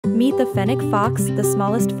Meet the Fennec Fox, the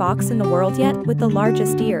smallest fox in the world yet with the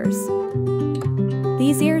largest ears.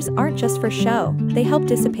 These ears aren't just for show, they help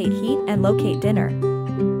dissipate heat and locate dinner.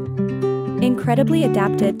 Incredibly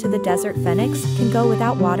adapted to the desert, fennecs can go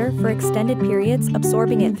without water for extended periods,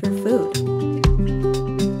 absorbing it through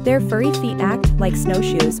food. Their furry feet act like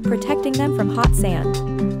snowshoes, protecting them from hot sand.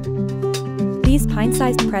 These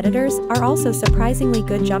pine-sized predators are also surprisingly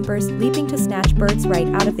good jumpers, leaping to snatch birds right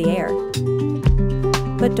out of the air.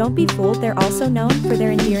 But don't be fooled, they're also known for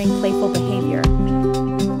their endearing playful behavior.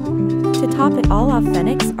 To top it all off,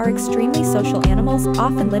 fennecs are extremely social animals,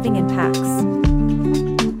 often living in packs.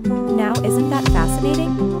 Now, isn't that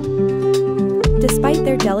fascinating? Despite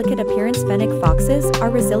their delicate appearance, fennec foxes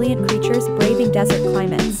are resilient creatures braving desert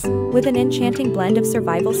climates, with an enchanting blend of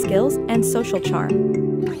survival skills and social charm.